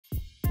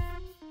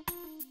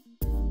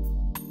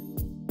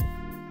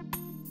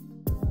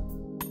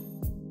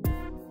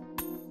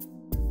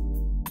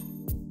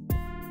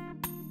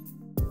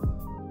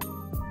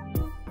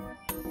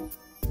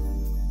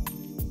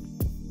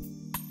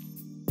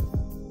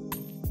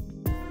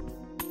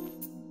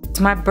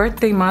my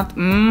birthday month.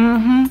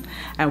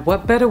 And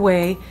what better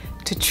way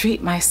to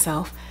treat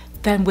myself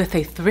than with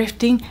a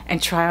thrifting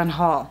and try on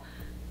haul.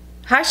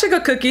 Hi Sugar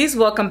Cookies,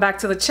 welcome back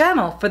to the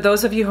channel. For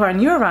those of you who are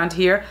new around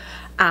here,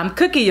 I'm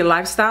Cookie, your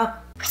lifestyle,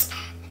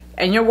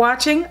 and you're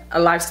watching a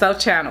lifestyle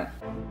channel.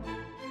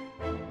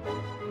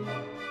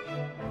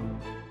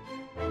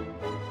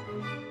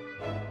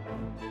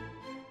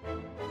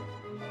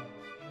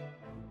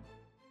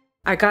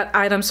 I got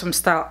items from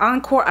Style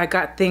Encore, I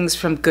got things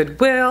from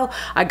Goodwill,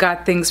 I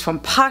got things from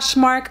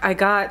POSHMARK, I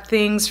got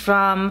things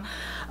from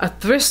a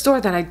thrift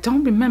store that I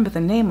don't remember the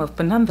name of,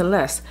 but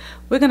nonetheless,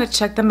 we're gonna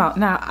check them out.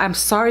 Now, I'm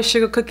sorry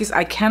Sugar Cookies,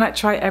 I cannot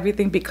try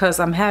everything because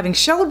I'm having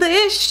shoulder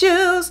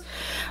issues.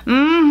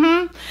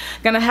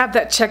 Gonna have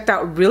that checked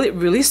out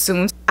really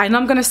soon. I know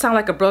I'm gonna sound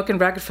like a broken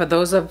record for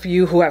those of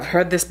you who have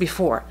heard this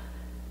before,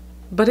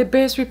 but it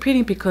bears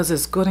repeating because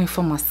it's good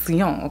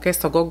information, okay?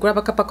 So go grab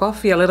a cup of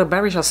coffee, a little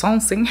berry or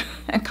something,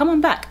 and come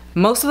on back.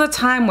 Most of the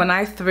time when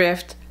I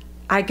thrift,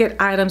 I get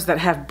items that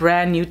have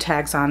brand new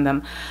tags on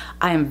them.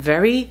 I am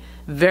very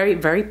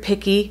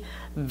picky,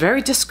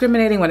 very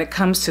discriminating when it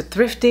comes to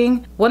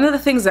thrifting. One of the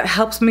things that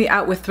helps me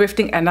out with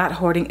thrifting and not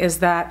hoarding is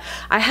that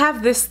I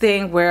have this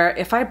thing where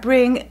if I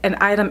bring an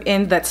item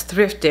in that's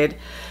thrifted,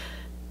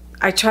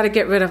 I try to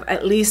get rid of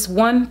at least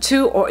 1,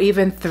 2, or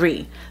even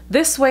 3.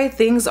 This way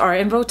things are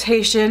in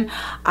rotation,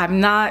 I'm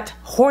not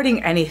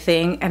hoarding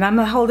anything, and I'm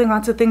not holding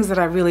on to things that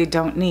I really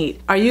don't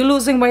need. Are you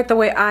losing weight the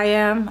way I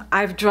am?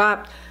 I've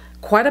dropped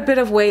quite a bit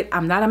of weight.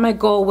 I'm not at my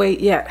goal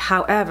weight yet.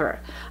 However,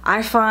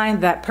 I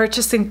find that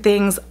purchasing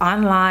things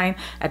online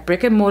at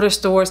brick and mortar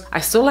stores, I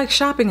still like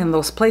shopping in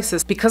those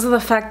places because of the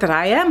fact that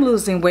I am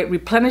losing weight.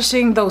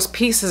 Replenishing those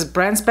pieces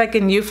brand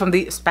spanking new from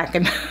the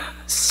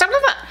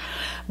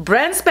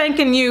brand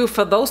spanking new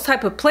for those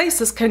type of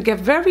places can get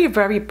very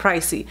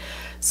pricey.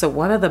 So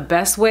one of the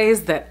best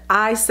ways that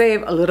I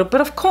save a little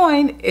bit of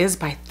coin is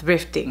by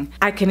thrifting.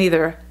 I can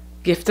either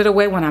gift it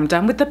away when I'm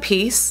done with the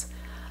piece,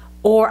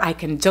 or I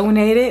can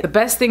donate it. The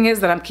best thing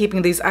is that I'm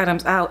keeping these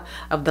items out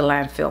of the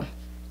landfill.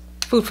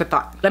 Food for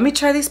thought. Let me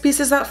try these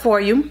pieces out for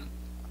you.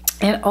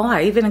 And oh,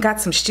 I even got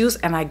some shoes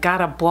and I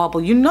got a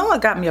bauble. You know I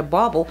got me a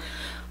bauble.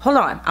 Hold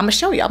on, I'm gonna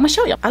show you,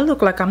 I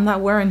look like I'm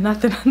not wearing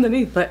nothing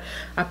underneath, but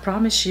I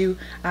promise you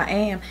I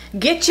am.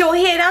 Get your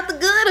head out the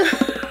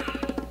gutter.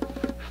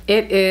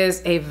 It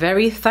is a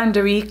very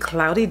thundery,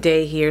 cloudy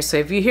day here, so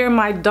if you hear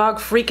my dog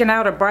freaking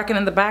out or barking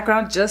in the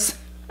background, just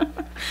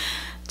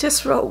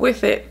roll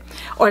with it.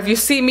 Or if you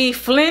see me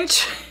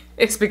flinch,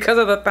 it's because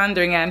of the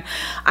thundering, and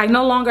I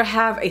no longer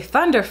have a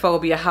thunder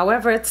phobia.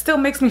 However, it still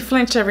makes me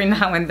flinch every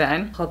now and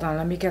then. Hold on,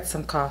 let me get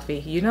some coffee.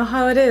 You know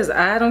how it is.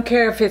 I don't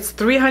care if it's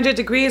 300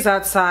 degrees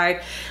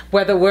outside,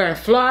 whether we're in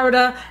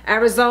Florida,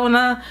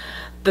 Arizona,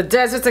 the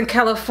deserts in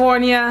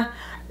California,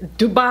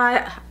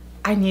 Dubai,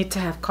 I need to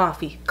have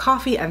coffee.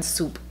 Coffee and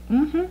soup.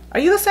 Are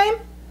you the same?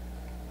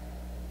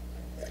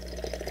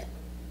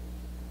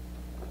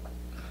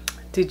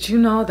 Did you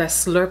know that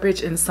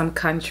slurpage in some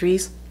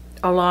countries,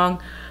 along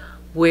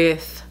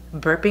with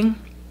burping,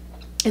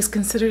 is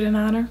considered an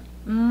honor?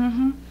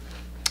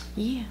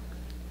 Yeah,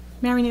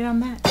 marinate on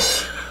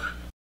that.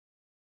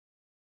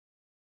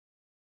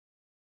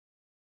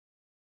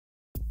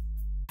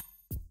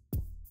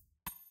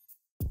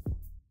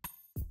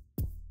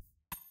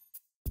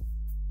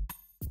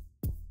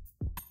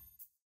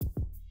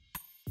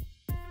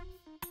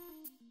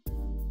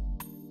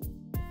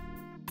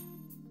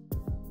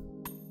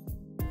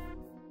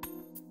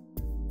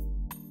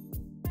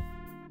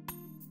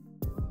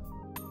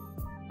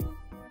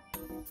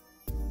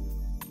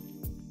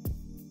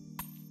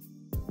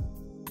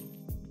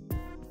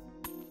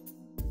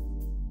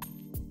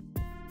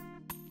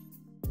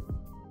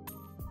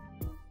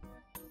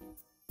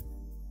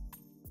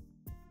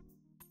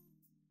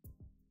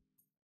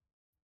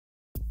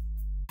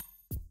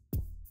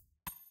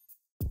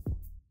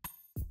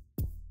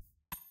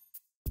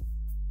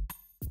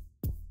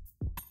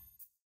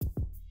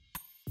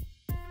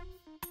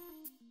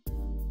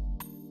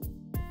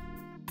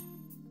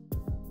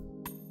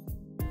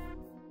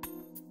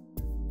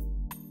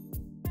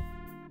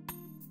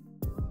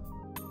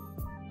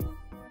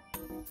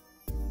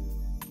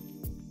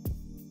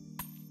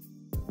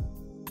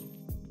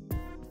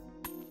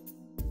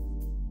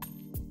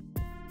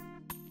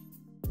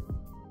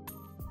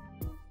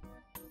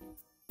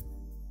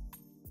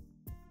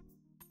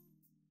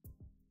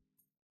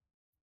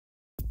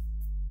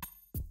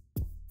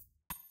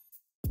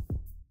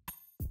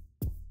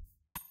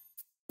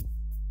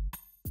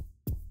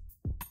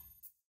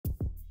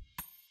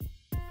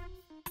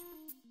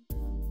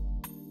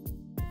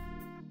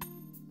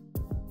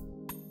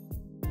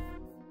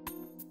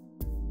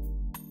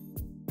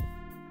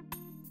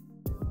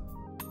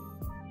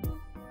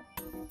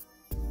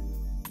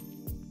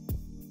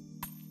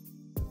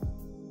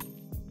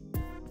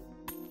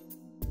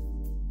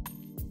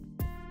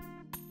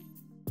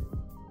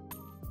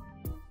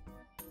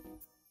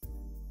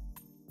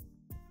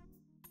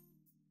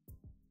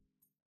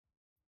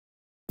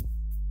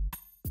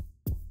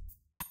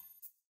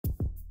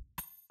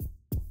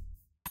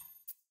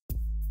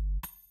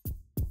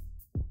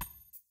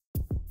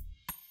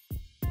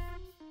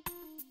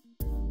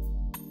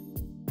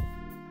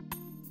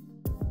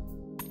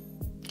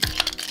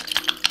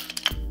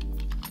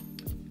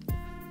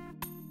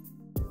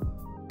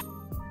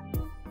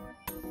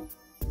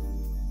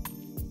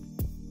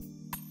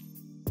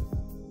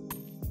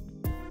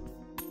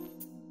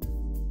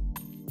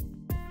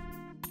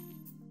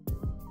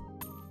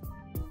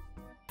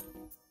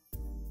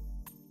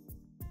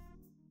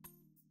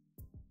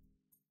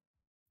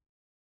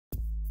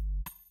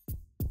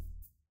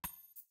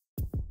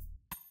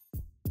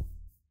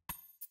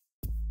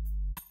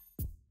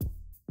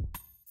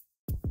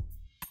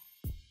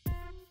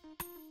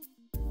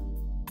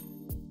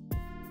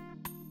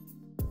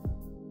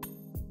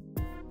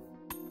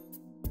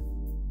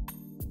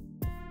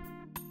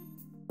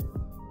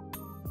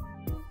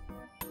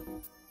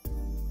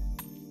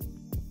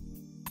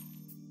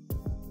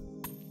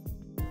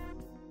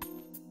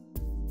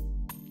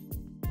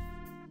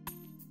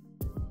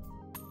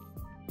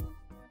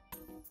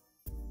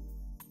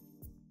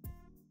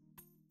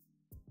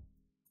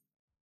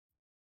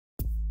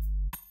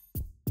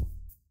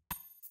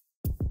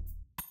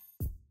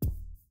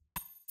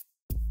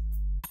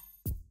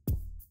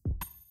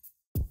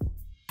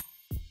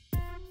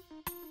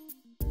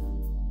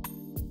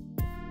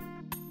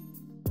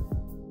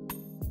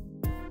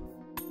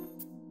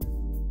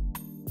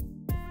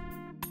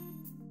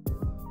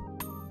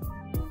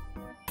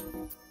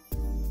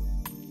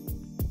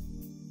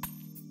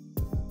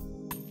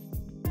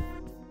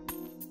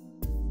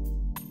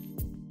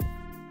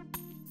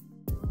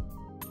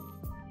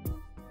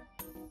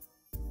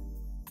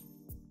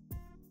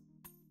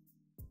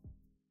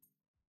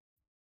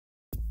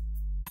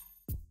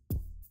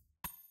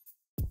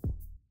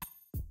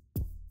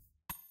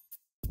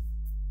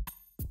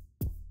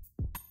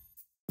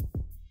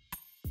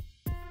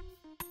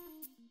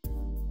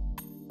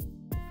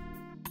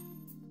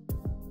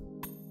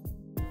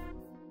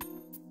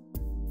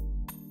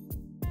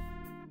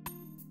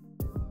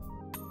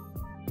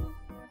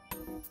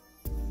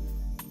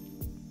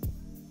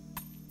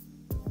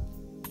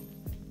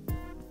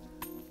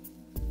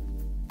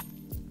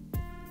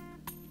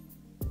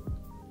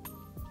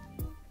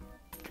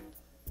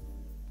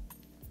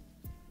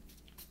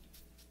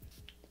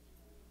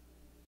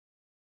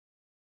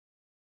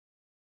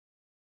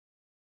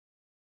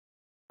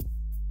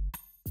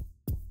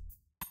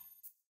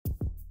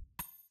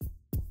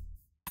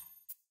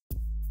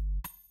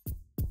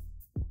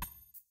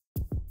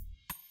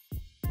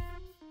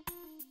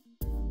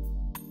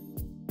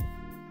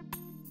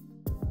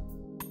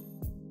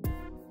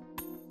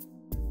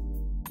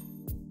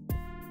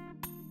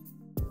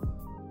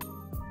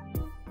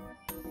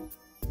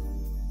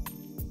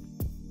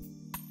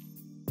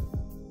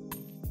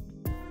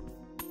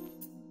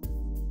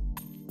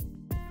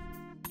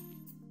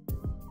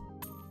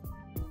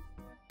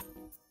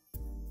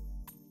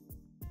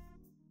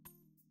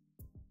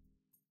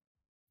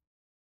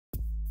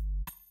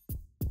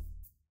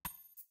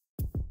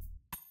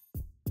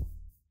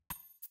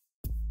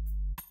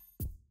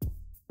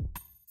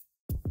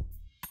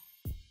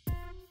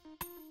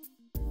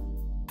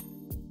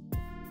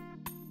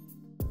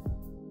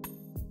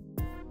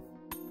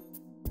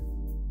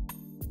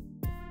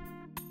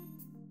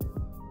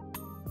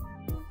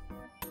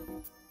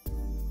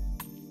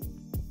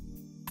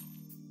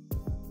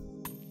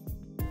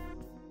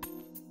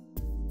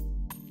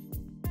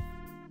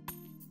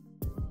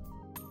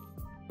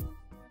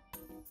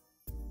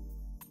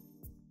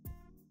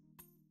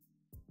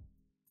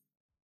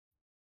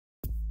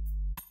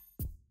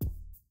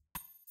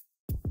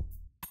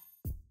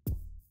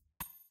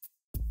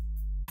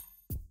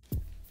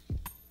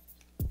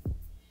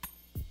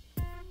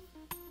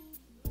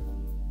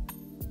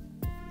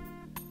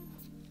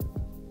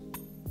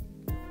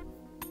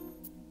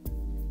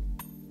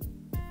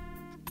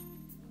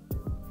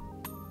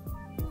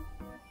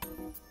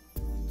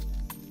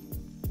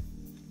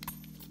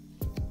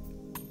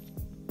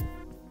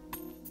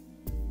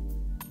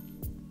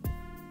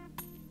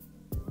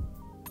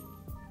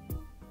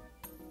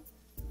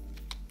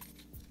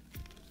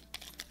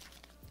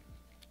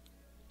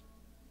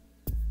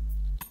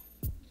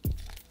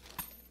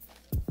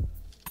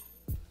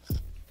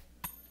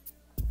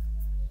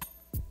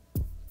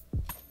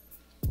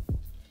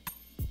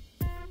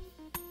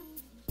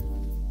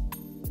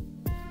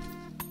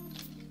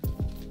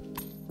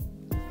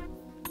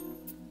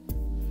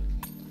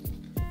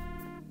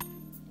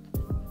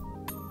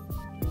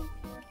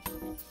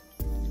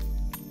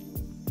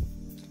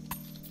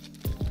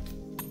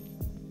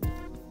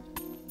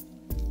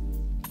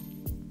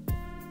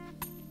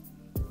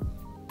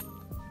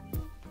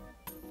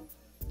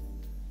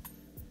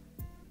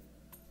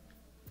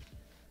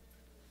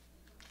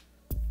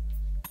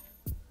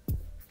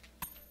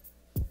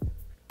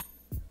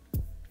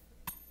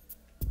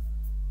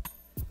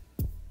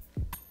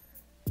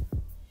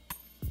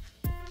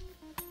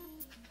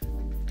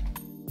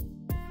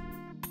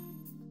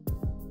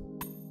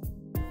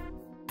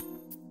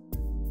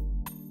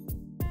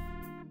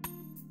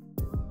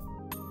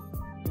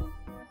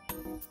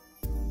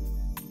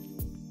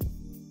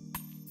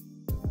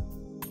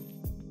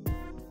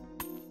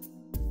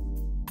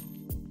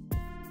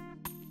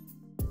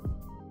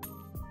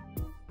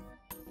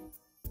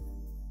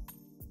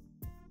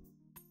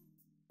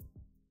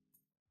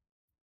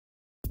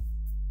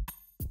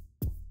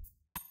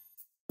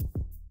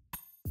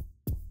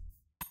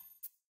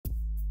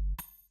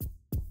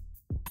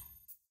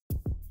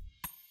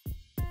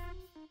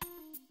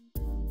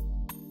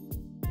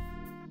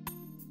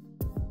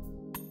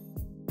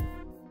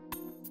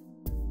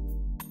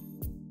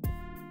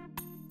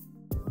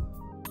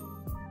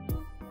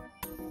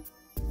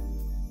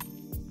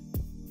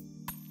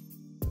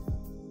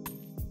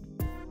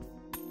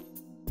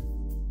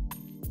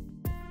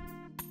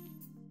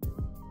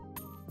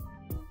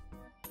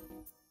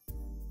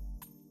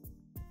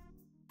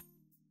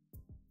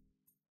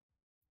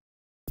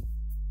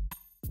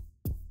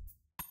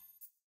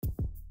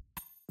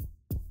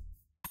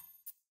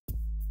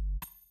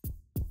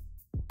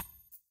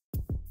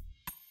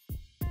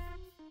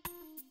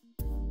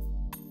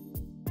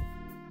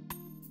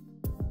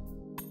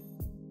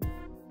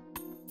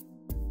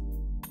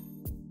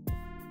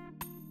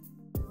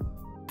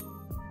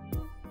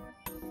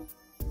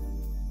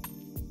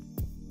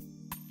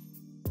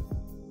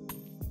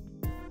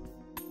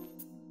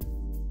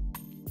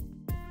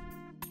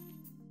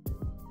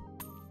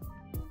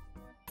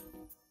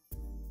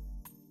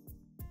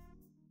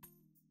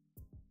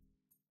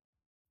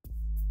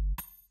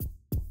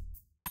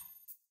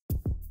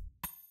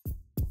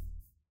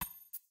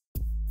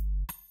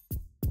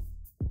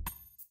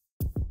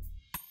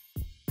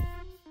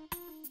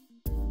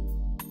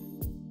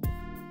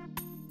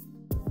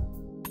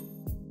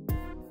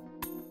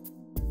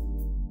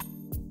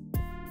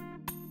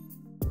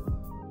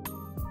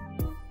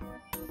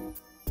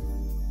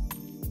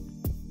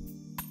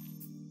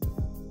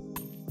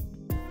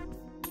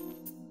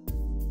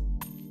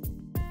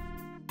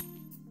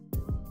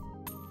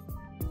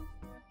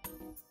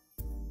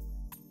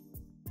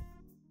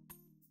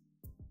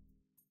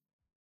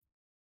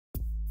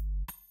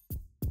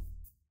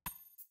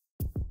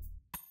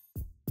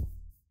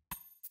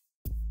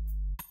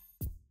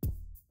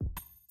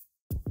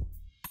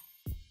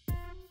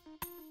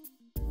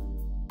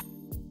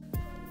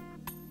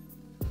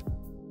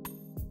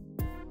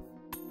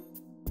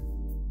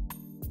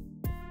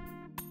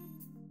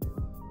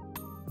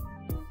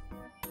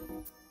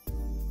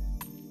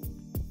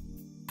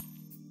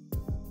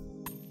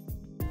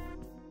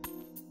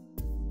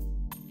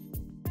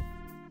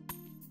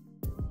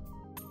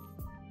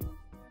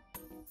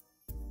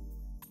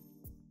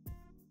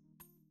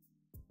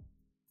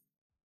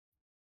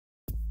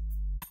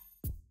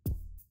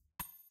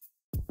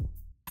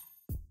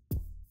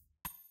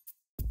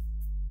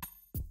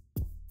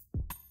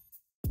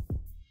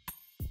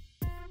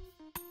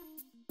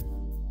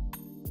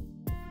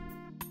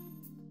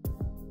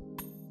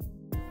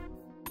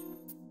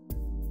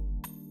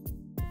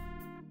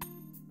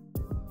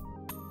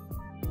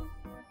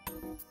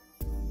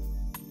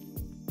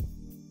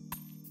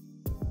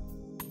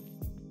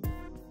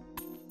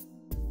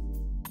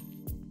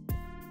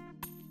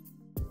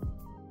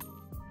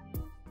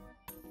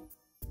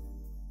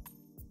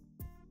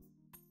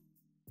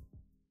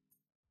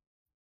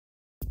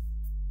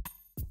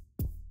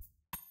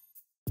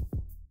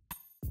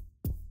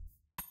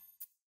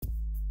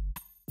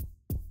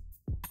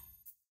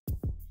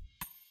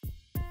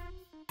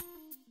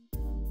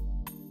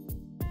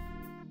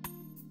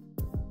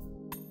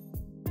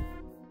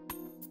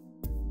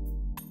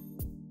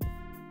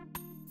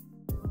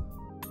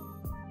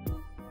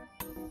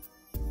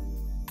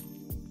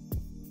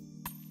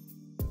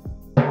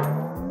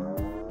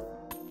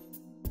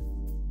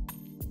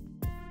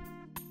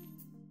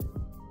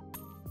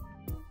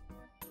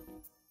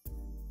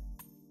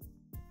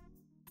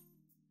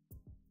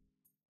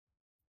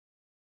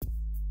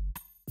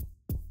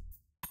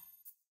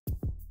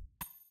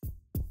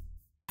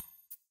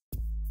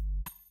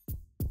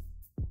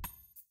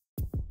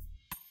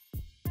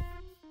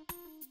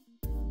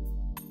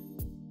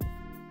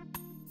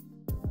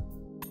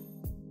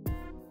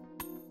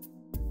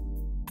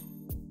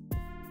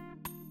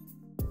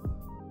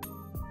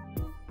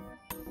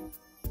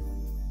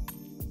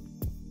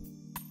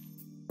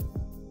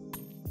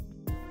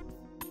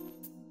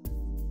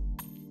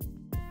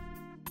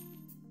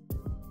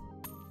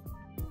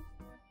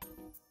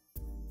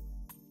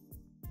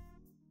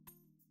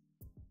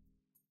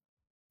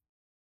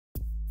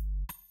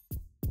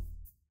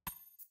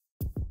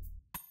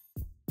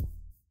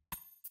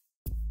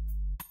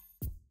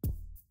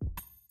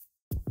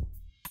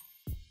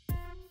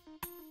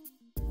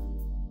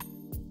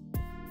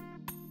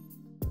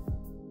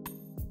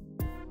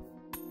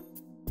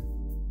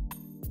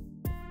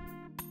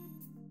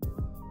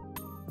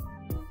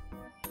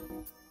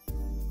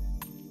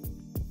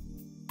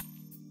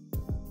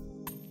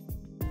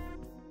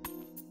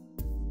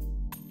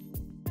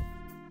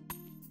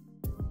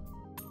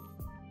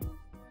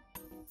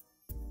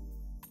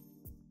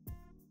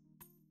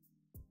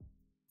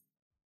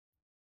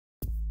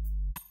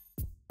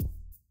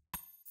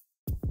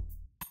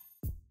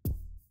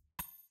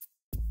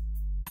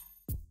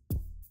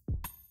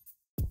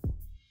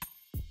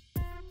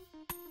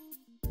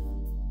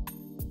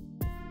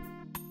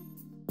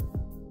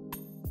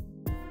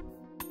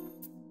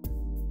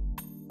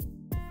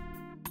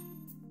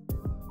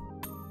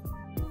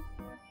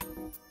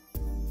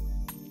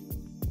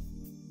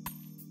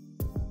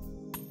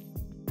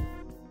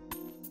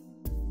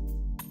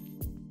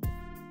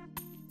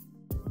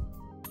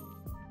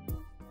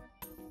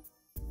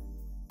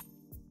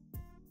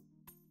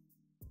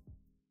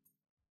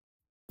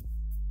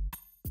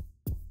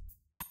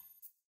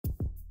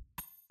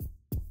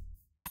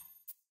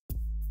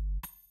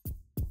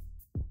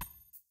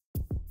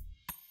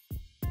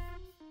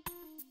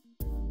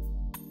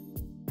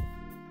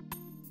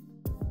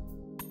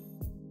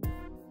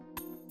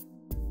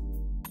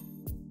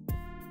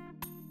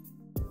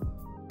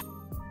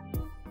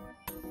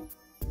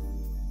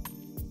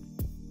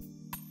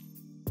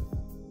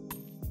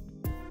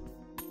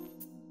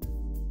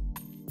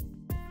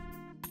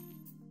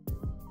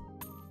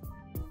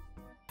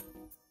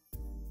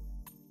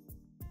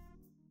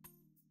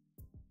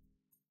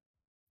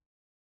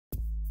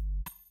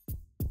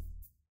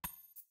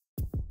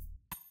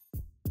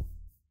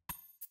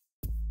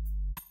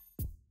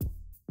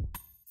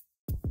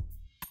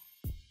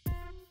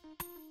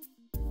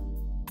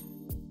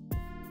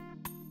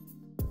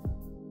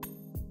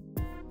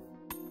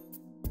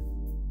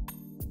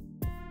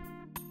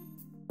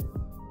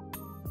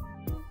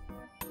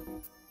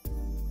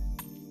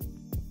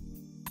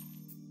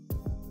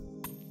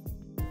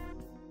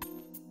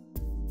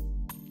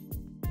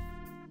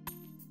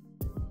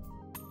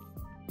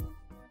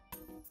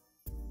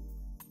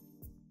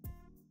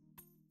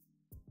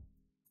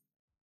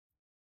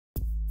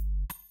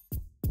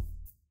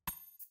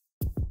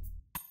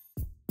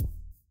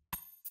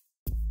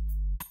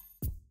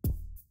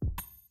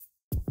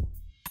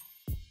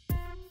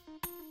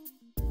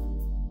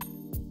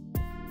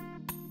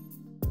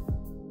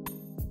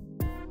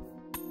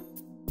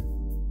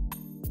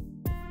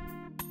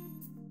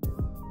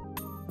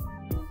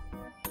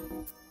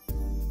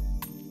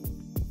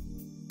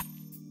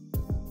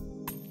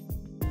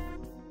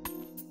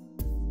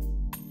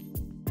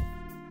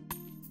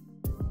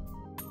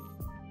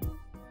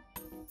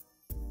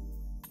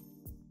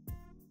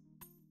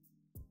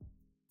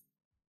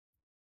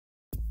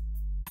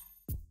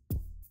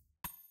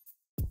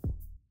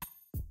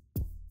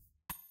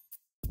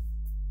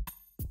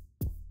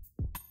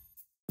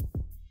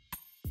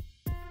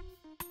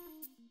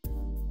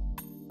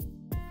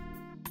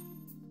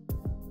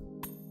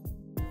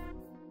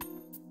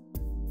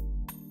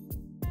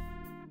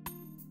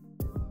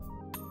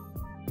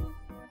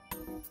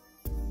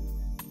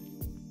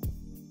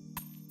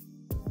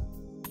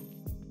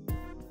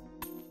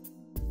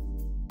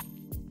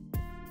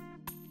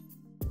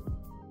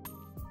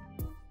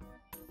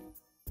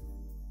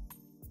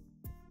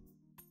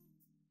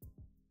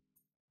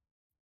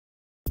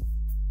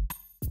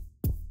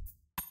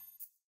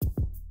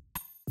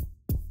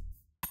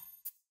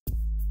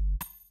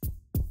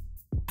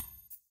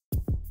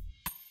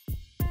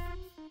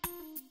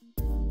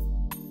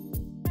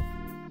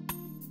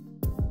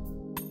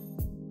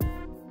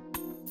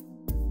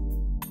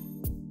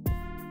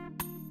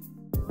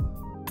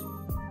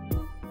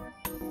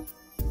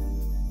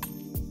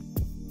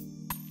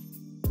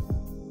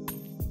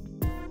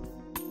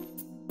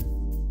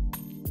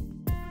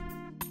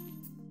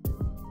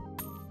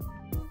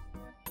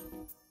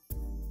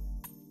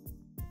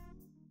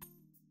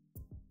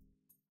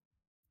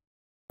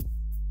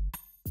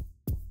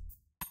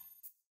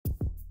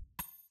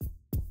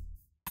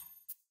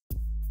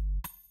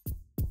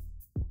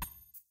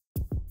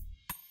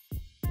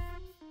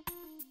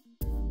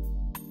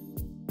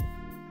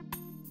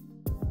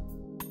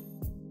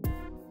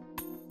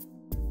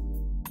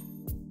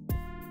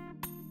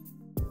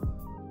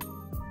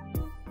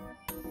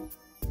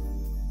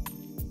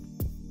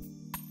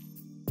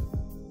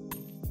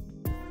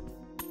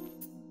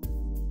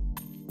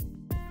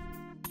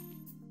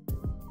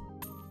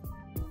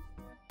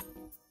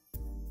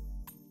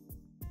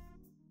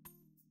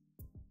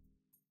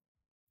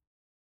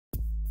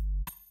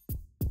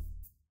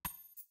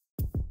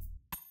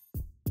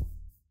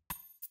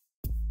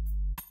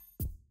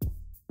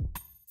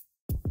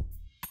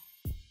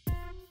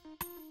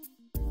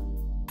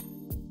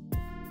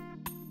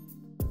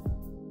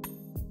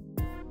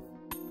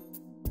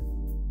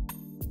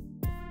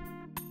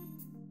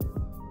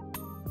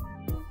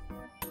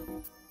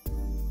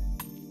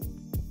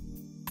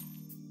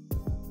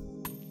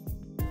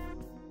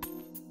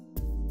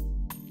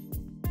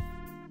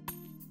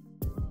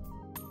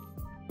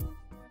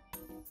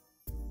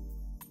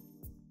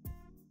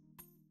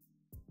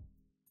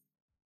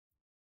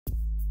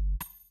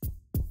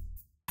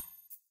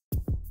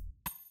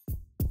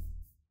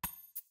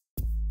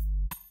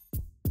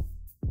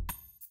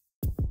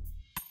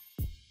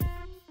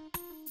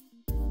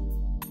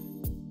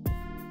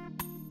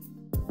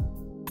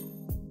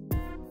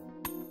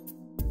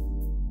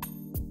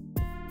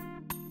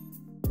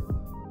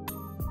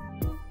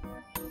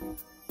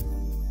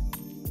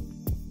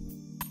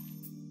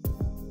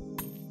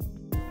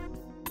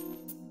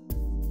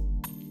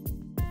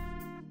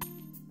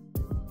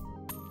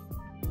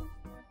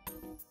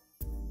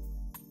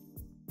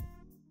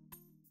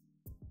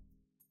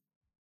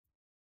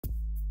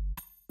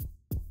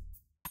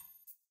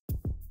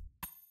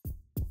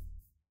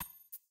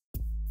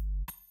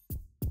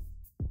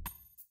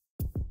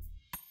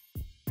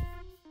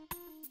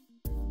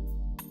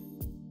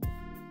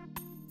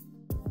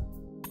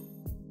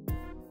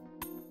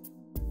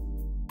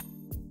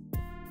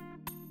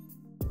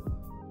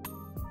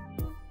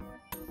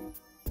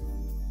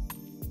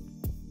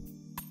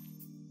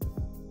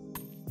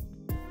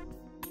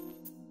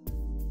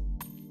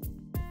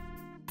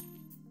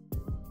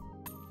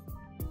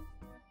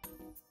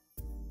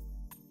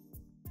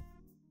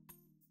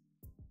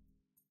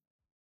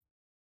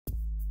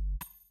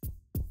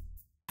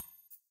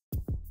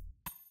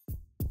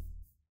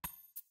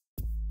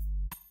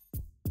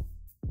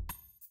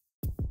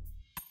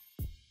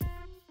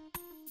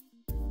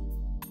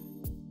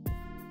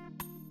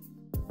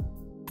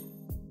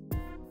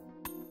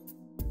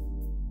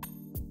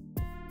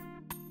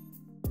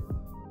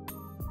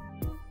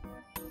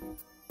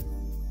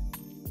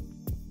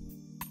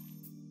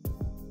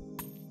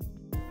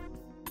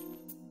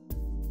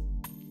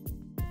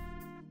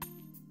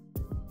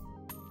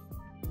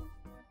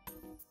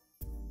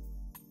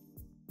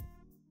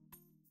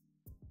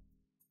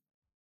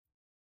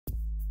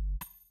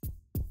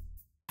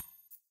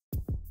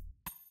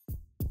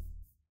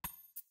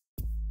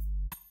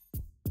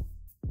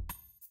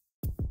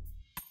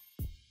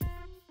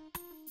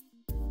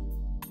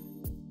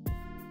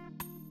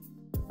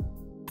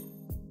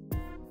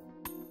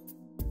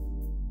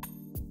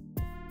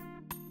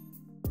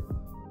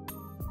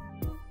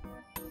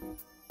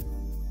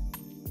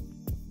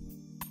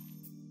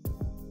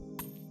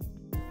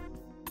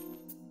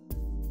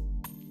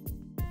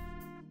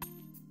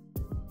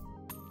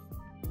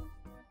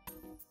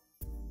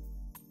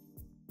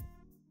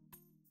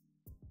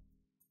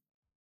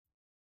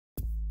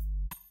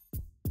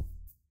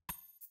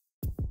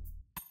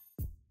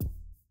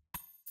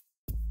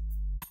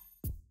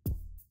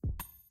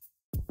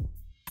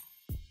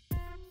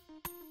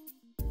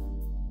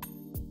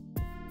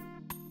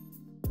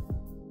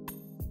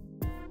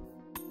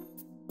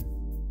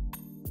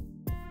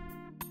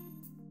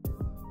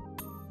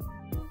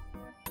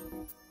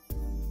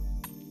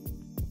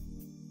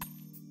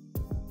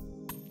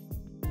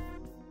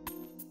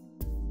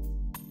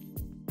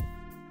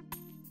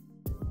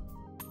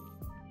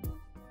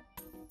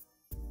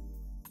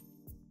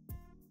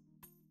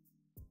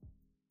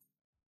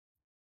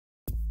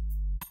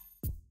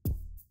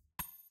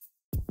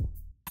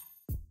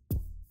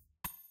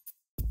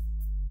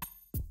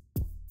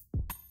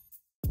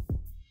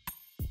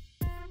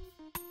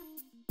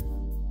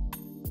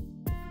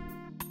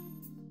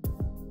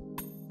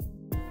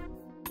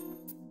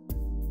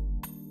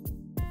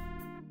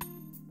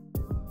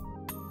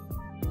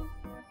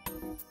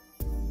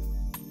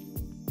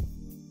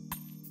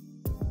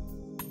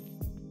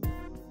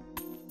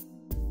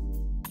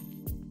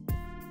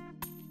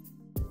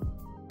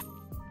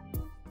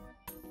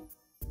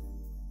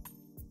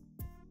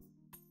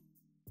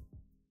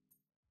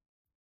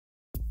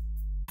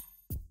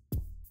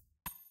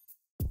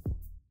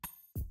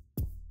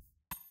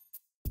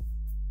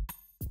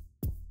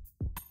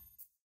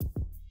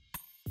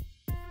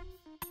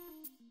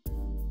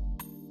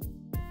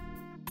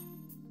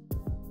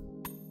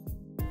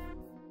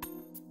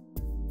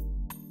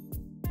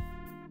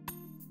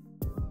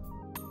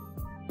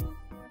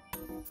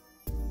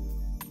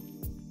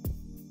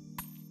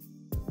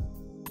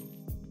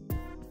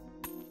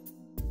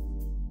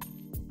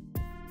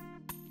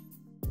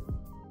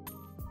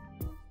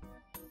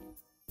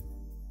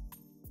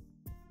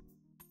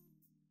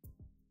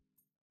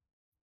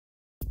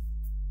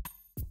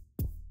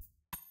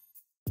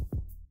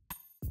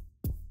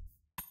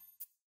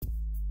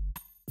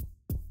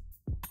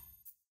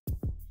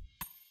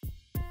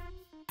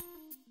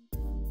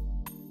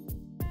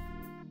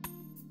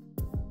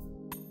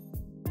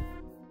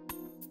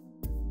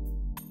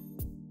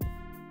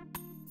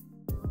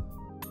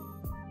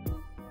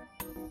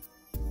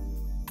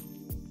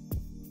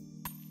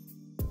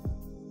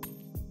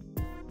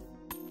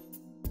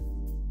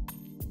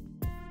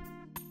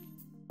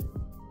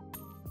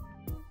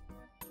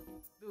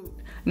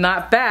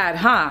 Not bad,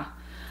 huh?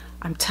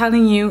 I'm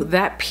telling you,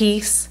 that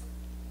piece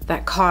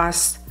that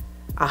cost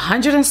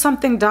 $100 and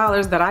something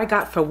that I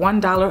got for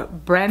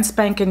 $1, brand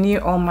spanking new.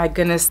 Oh my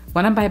goodness.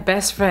 One of my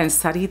best friends,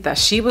 Sarita,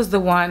 she was the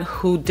one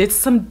who did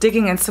some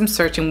digging and some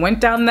searching, went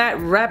down that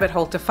rabbit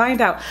hole to find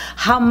out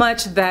how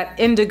much that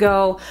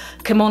indigo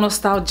kimono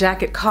style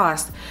jacket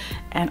cost.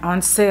 And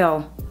on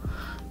sale,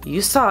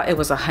 you saw it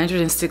was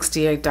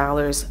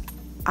 $168.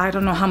 I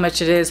don't know how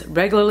much it is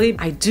regularly.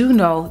 I do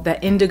know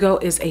that indigo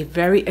is a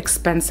very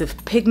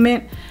expensive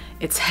pigment.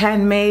 It's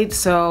handmade,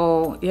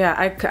 so yeah,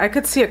 I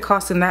could see it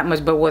costing that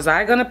much, but was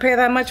I gonna pay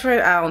that much for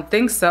it? I don't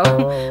think so,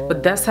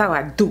 but that's how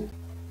I do.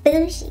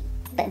 Bougie,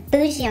 but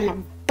bougie on a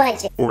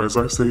budget. Or as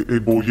I say, a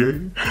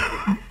bougie.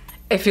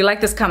 If you like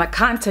this kind of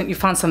content, you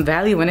found some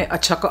value in it, a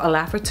chuckle, a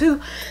laugh or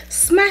two,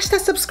 smash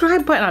that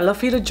subscribe button. I'd love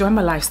for you to join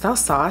my lifestyle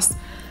sauce.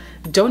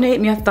 Donate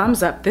me a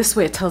thumbs up. This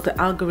way it tells the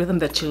algorithm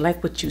that you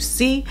like what you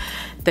see,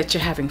 that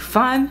you're having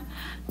fun,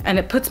 and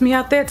it puts me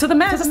out there to the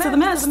masses.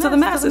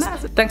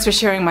 Thanks for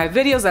sharing my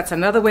videos. That's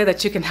another way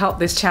that you can help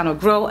this channel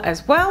grow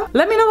as well.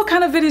 Let me know what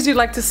kind of videos you'd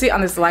like to see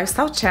on this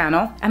lifestyle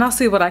channel, and I'll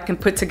see what I can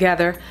put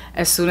together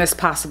as soon as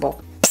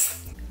possible.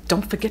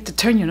 Don't forget to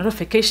turn your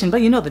notification bell,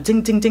 you know, the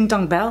ding ding ding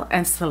dong bell,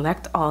 and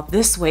select all.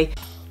 This way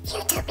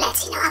YouTube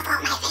lets you know of all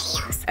my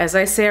videos. As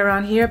I say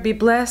around here, be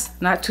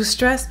blessed, not too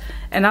stressed,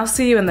 and I'll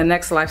see you in the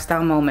next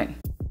lifestyle moment.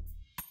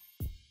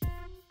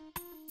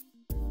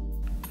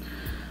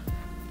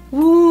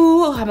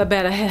 Woo, I'm a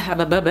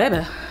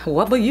baby.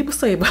 What will you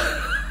say?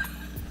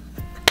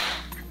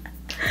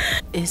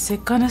 Is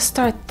it gonna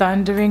start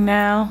thundering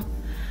now?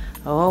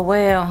 Oh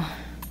well.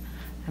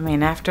 I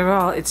mean, after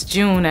all, it's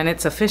June and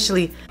it's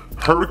officially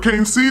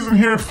Hurricane season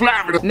here in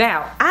Florida.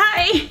 Now,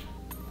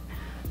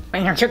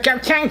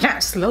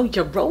 slow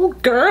your roll,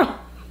 girl.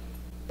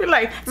 Be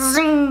like,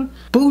 zing,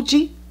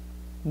 bougie,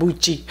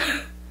 bougie.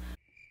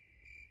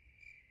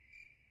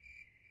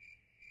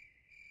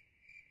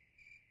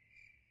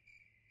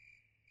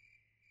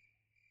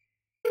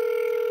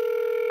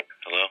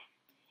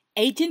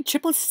 Agent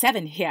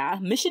 777 here.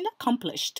 Mission accomplished.